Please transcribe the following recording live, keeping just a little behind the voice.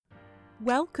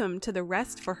Welcome to the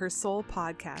Rest for Her Soul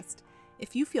podcast.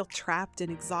 If you feel trapped in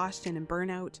exhaustion and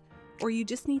burnout, or you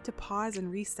just need to pause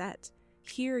and reset,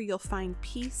 here you'll find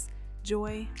peace,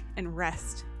 joy, and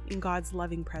rest in God's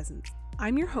loving presence.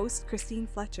 I'm your host, Christine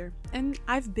Fletcher, and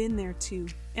I've been there too,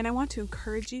 and I want to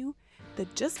encourage you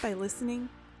that just by listening,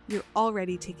 you're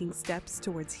already taking steps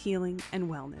towards healing and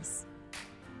wellness.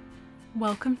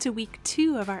 Welcome to week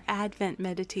 2 of our Advent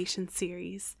meditation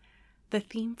series. The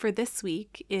theme for this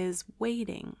week is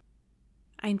waiting.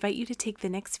 I invite you to take the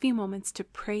next few moments to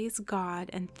praise God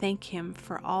and thank Him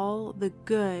for all the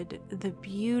good, the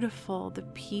beautiful, the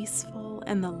peaceful,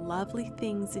 and the lovely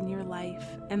things in your life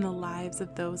and the lives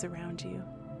of those around you.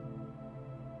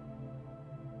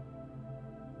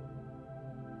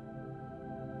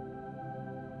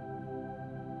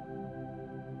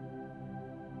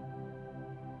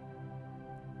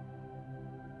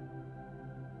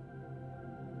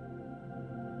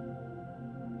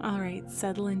 All right,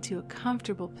 settle into a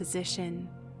comfortable position.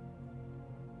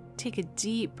 Take a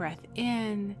deep breath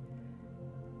in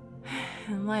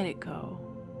and let it go.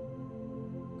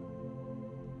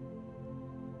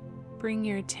 Bring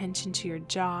your attention to your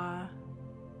jaw.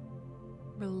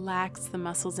 Relax the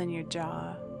muscles in your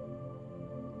jaw.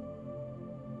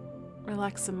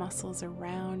 Relax the muscles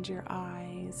around your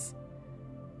eyes.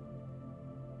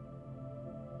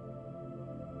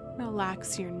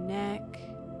 Relax your neck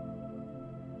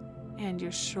and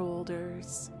your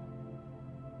shoulders.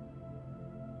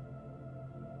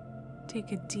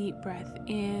 Take a deep breath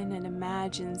in and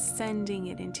imagine sending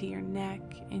it into your neck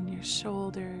and your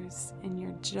shoulders and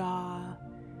your jaw,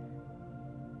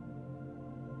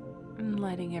 and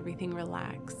letting everything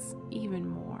relax even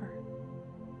more.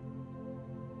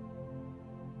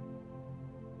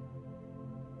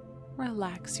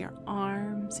 Relax your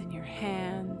arms and your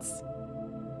hands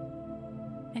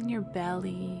and your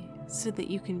belly, so that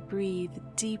you can breathe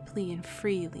deeply and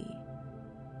freely.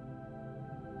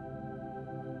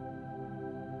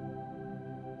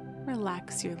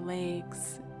 Relax your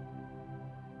legs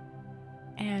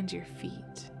and your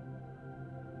feet.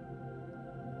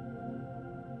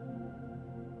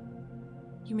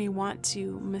 You may want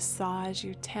to massage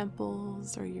your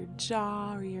temples or your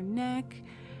jaw or your neck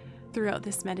throughout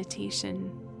this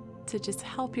meditation to just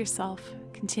help yourself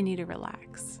continue to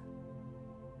relax.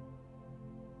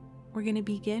 We're going to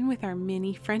begin with our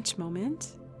mini French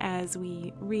moment as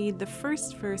we read the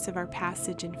first verse of our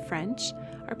passage in French.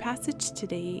 Our passage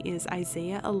today is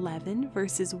Isaiah 11,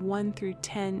 verses 1 through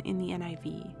 10 in the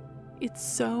NIV. It's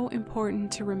so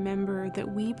important to remember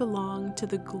that we belong to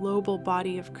the global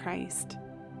body of Christ.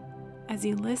 As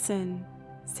you listen,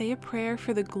 say a prayer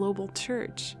for the global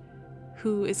church,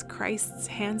 who is Christ's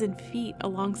hands and feet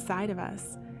alongside of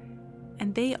us,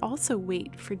 and they also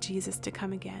wait for Jesus to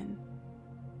come again.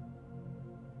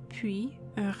 Puis,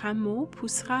 un rameau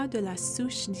poussera de la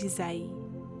souche d'Isaïe.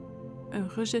 Un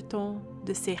rejeton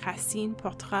de ses racines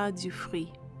portera du fruit.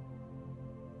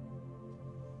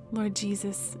 Lord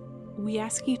Jesus, we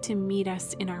ask you to meet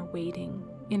us in our waiting,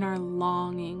 in our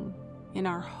longing, in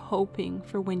our hoping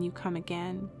for when you come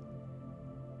again.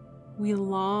 We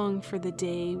long for the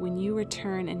day when you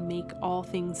return and make all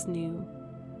things new.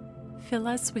 Fill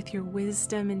us with your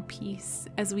wisdom and peace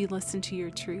as we listen to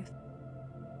your truth.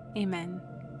 Amen.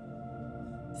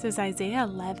 Says Isaiah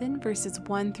 11, verses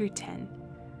 1 through 10.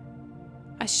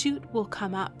 A shoot will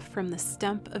come up from the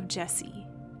stump of Jesse.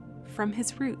 From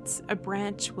his roots a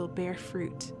branch will bear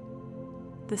fruit.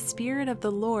 The Spirit of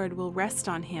the Lord will rest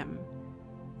on him,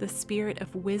 the Spirit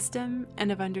of wisdom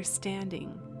and of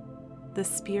understanding, the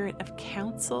Spirit of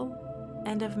counsel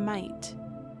and of might,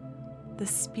 the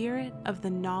Spirit of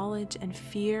the knowledge and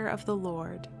fear of the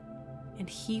Lord, and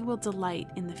he will delight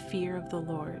in the fear of the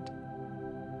Lord.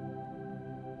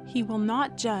 He will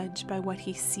not judge by what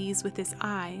he sees with his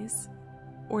eyes,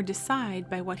 or decide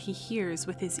by what he hears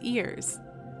with his ears,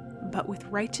 but with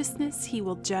righteousness he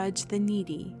will judge the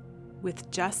needy. With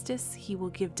justice he will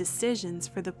give decisions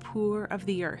for the poor of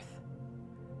the earth.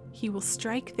 He will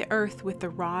strike the earth with the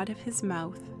rod of his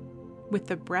mouth. With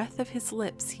the breath of his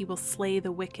lips he will slay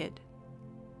the wicked.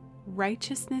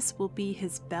 Righteousness will be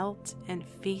his belt, and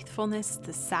faithfulness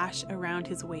the sash around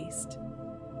his waist.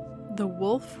 The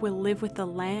wolf will live with the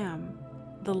lamb,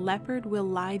 the leopard will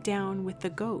lie down with the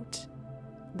goat,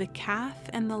 the calf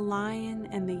and the lion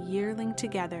and the yearling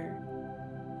together,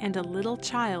 and a little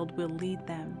child will lead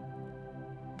them.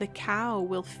 The cow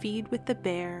will feed with the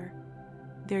bear,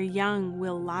 their young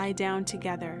will lie down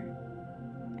together,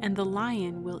 and the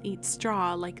lion will eat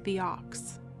straw like the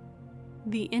ox.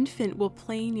 The infant will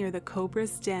play near the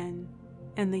cobra's den,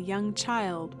 and the young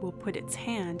child will put its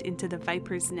hand into the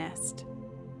viper's nest.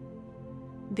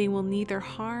 They will neither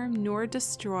harm nor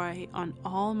destroy on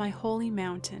all my holy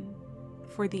mountain,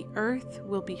 for the earth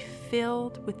will be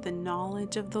filled with the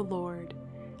knowledge of the Lord,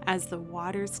 as the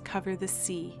waters cover the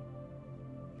sea.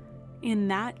 In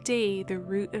that day the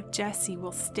root of Jesse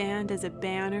will stand as a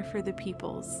banner for the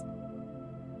peoples.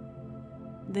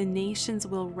 The nations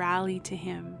will rally to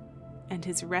him, and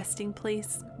his resting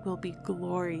place will be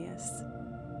glorious.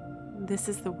 This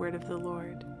is the word of the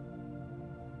Lord.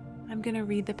 I'm going to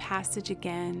read the passage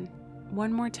again,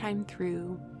 one more time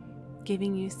through,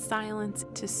 giving you silence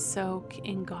to soak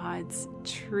in God's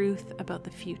truth about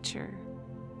the future.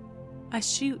 A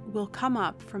shoot will come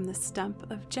up from the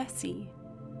stump of Jesse.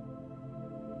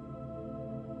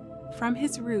 From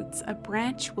his roots a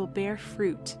branch will bear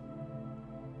fruit.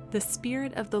 The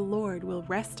Spirit of the Lord will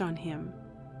rest on him.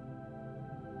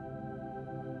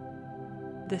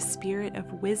 The Spirit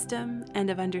of wisdom and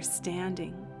of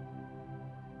understanding.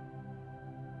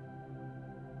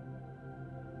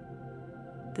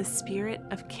 The Spirit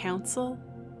of counsel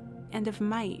and of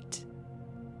might.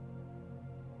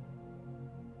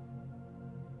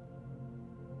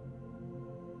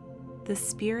 The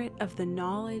Spirit of the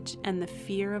knowledge and the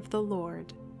fear of the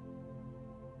Lord.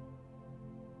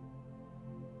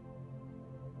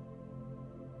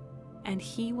 And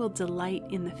he will delight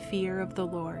in the fear of the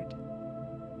Lord.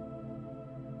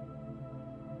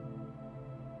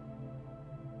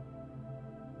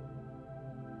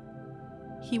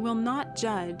 He will not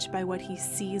judge by what he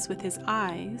sees with his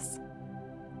eyes,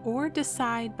 or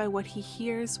decide by what he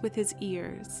hears with his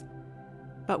ears,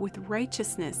 but with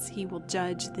righteousness he will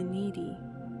judge the needy.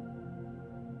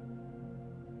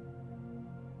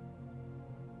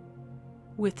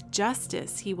 With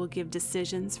justice he will give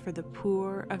decisions for the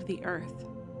poor of the earth.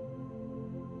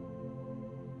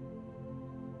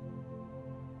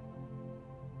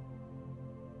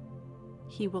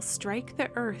 He will strike the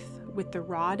earth with the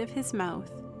rod of his mouth.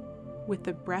 With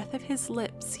the breath of his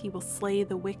lips he will slay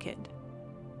the wicked.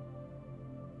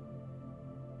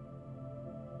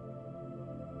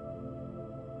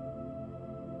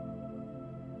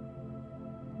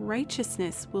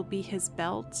 Righteousness will be his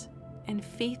belt, and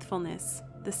faithfulness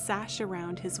the sash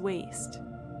around his waist.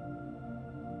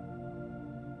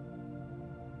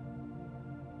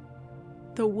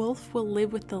 The wolf will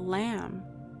live with the lamb.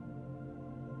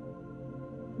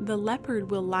 The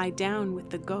leopard will lie down with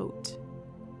the goat,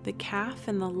 the calf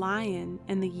and the lion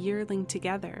and the yearling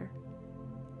together,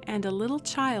 and a little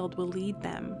child will lead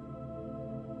them.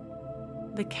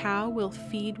 The cow will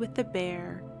feed with the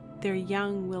bear, their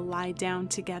young will lie down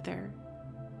together.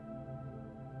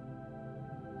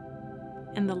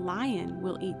 And the lion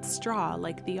will eat straw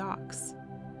like the ox.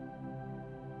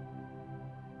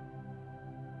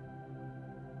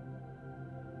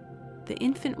 The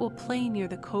infant will play near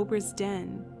the cobra's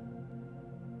den,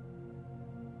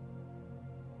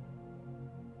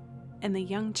 and the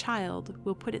young child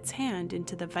will put its hand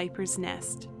into the viper's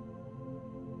nest.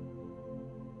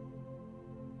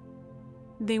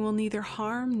 They will neither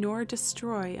harm nor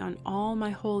destroy on all my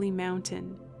holy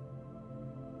mountain.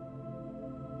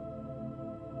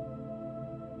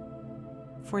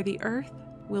 For the earth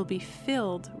will be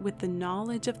filled with the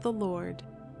knowledge of the Lord,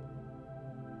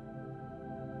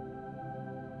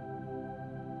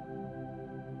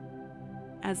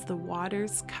 as the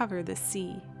waters cover the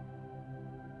sea.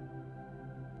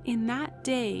 In that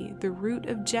day the root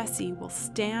of Jesse will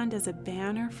stand as a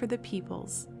banner for the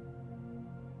peoples.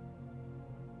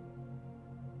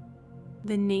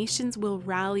 The nations will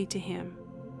rally to him.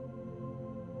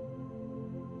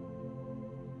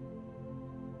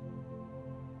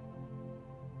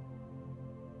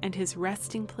 And his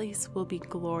resting place will be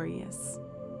glorious.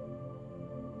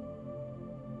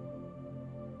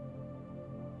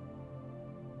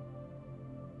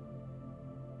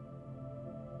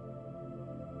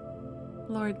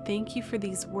 Lord, thank you for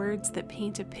these words that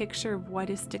paint a picture of what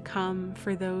is to come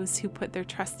for those who put their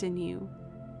trust in you.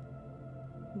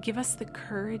 Give us the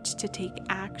courage to take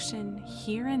action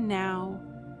here and now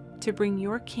to bring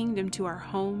your kingdom to our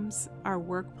homes, our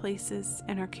workplaces,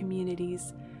 and our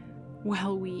communities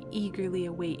while we eagerly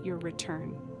await your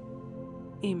return.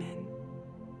 Amen.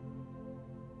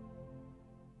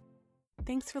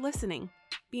 Thanks for listening.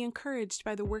 Be encouraged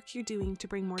by the work you're doing to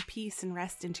bring more peace and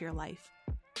rest into your life.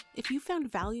 If you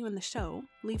found value in the show,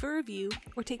 leave a review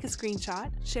or take a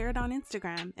screenshot, share it on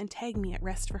Instagram, and tag me at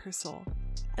Rest for Her Soul.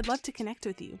 I'd love to connect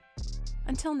with you.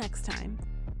 Until next time,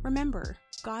 remember,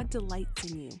 God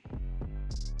delights in you.